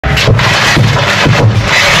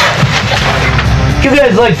Do you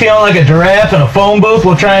guys like feeling like a giraffe in a phone booth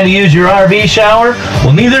while trying to use your RV shower?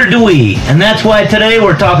 Well, neither do we. And that's why today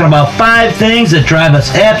we're talking about 5 things that drive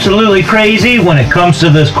us absolutely crazy when it comes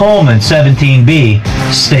to this Coleman 17B.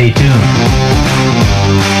 Stay tuned.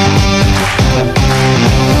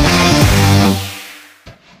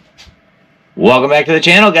 Welcome back to the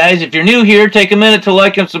channel, guys. If you're new here, take a minute to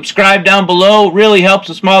like and subscribe down below. It really helps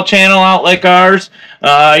a small channel out like ours.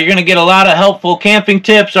 You're going to get a lot of helpful camping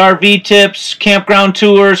tips, RV tips, campground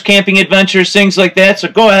tours, camping adventures, things like that. So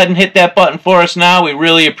go ahead and hit that button for us now. We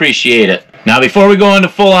really appreciate it. Now, before we go into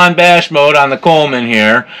full-on bash mode on the Coleman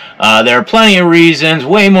here, there are plenty of reasons,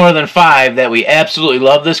 way more than 5, that we absolutely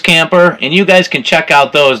love this camper, and you guys can check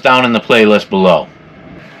out those down in the playlist below.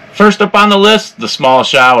 First up on the list, the small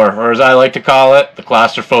shower, or as I like to call it, the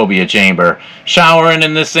claustrophobia chamber. Showering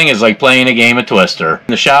in this thing is like playing a game of Twister.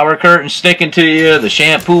 The shower curtain's sticking to you, the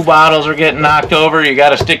shampoo bottles are getting knocked over, you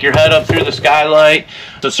gotta stick your head up through the skylight.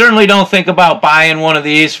 So certainly don't think about buying one of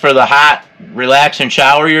these for the hot, relaxing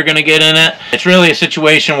shower you're gonna get in it. It's really a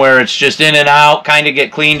situation where it's just in and out, kind of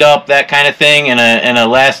get cleaned up, that kind of thing, in a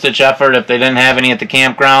last-ditch effort if they didn't have any at the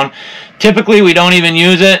campground. Typically, we don't even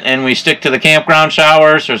use it, and we stick to the campground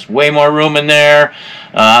showers. There's way more room in there,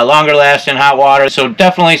 longer lasting hot water, so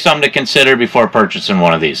definitely something to consider before purchasing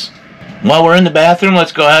one of these. While we're in the bathroom,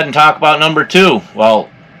 let's go ahead and talk about number 2.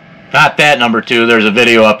 Well, not that number 2. There's a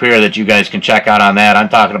video up here that you guys can check out on that. I'm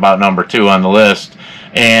talking about number 2 on the list.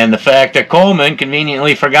 And the fact that Coleman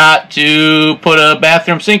conveniently forgot to put a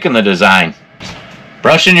bathroom sink in the design.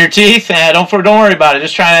 Brushing your teeth? Don't worry about it.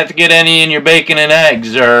 Just try not to get any in your bacon and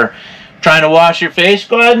eggs, or trying to wash your face?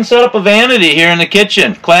 Go ahead and set up a vanity here in the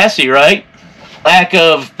kitchen. Classy, right? Lack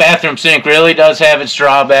of bathroom sink really does have its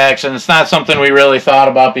drawbacks, and it's not something we really thought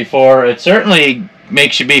about before. It certainly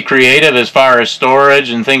makes you be creative as far as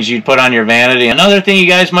storage and things you'd put on your vanity. Another thing you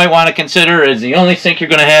guys might want to consider is the only sink you're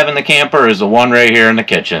going to have in the camper is the one right here in the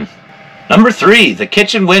kitchen. Number 3, the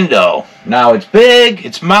kitchen window. Now, it's big,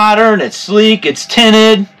 it's modern, it's sleek, it's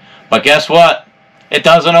tinted, but guess what? It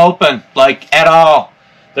doesn't open, like, at all.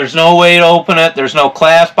 There's no way to open it. There's no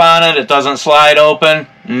clasp on it. It doesn't slide open.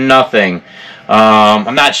 Nothing.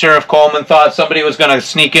 I'm not sure if Coleman thought somebody was going to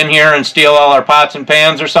sneak in here and steal all our pots and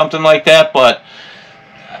pans or something like that, but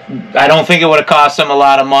I don't think it would have cost them a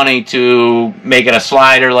lot of money to make it a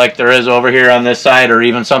slider like there is over here on this side, or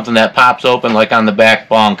even something that pops open like on the back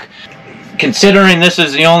bunk. Considering this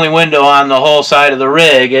is the only window on the whole side of the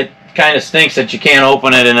rig, it kind of stinks that you can't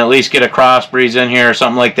open it and at least get a cross breeze in here or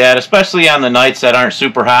something like that, especially on the nights that aren't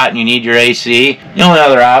super hot and you need your AC. The only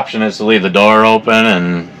other option is to leave the door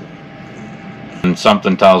open, and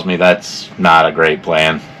something tells me that's not a great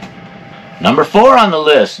plan. Number 4 on the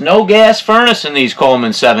list, no gas furnace in these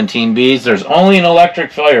Coleman 17Bs. There's only an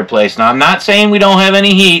electric fireplace. Now, I'm not saying we don't have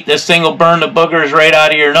any heat. This thing will burn the boogers right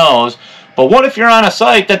out of your nose. But what if you're on a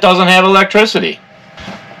site that doesn't have electricity?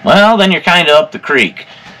 Well, then you're kind of up the creek.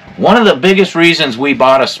 One of the biggest reasons we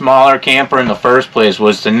bought a smaller camper in the first place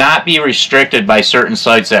was to not be restricted by certain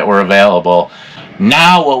sites that were available.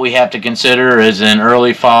 Now what we have to consider is in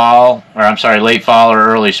late fall or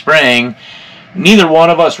early spring, neither one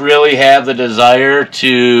of us really have the desire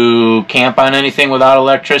to camp on anything without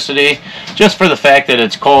electricity, just for the fact that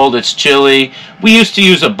it's cold, it's chilly. We used to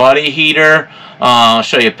use a buddy heater. I'll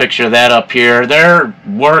show you a picture of that up here. They're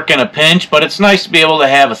work in a pinch, but it's nice to be able to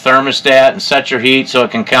have a thermostat and set your heat so it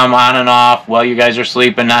can come on and off while you guys are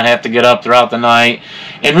sleeping, not have to get up throughout the night,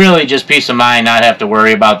 and really just peace of mind, not have to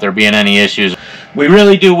worry about there being any issues. We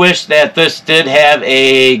really do wish that this did have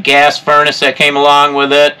a gas furnace that came along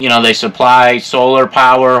with it. You know, they supply solar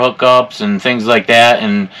power hookups and things like that,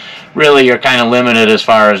 and really you're kind of limited as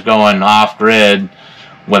far as going off-grid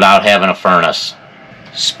without having a furnace.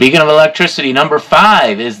 Speaking of electricity, number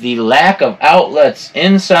 5 is the lack of outlets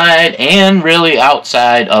inside and really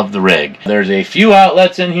outside of the rig. There's a few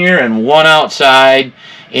outlets in here and one outside,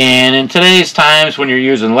 and in today's times when you're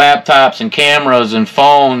using laptops and cameras and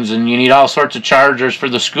phones and you need all sorts of chargers for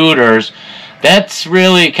the scooters, that's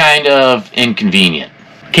really kind of inconvenient.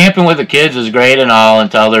 Camping with the kids is great and all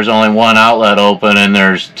until there's only one outlet open and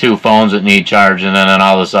there's 2 phones that need charging, and then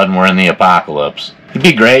all of a sudden we're in the apocalypse. It'd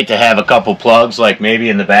be great to have a couple plugs, like maybe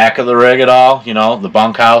in the back of the rig at all, you know, the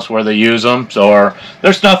bunkhouse where they use them. Or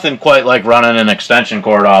there's nothing quite like running an extension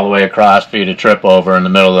cord all the way across for you to trip over in the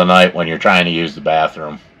middle of the night when you're trying to use the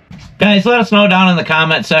bathroom. Guys, let us know down in the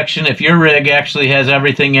comment section if your rig actually has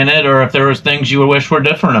everything in it, or if there was things you wish were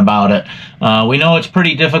different about it. We know it's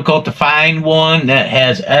pretty difficult to find one that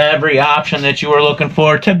has every option that you were looking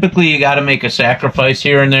for. Typically, you got to make a sacrifice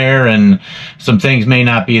here and there, and some things may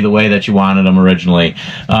not be the way that you wanted them originally.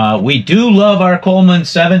 We do love our Coleman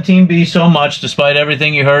 17B so much, despite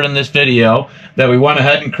everything you heard in this video, that we went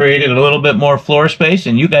ahead and created a little bit more floor space,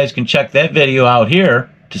 and you guys can check that video out here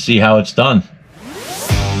to see how it's done.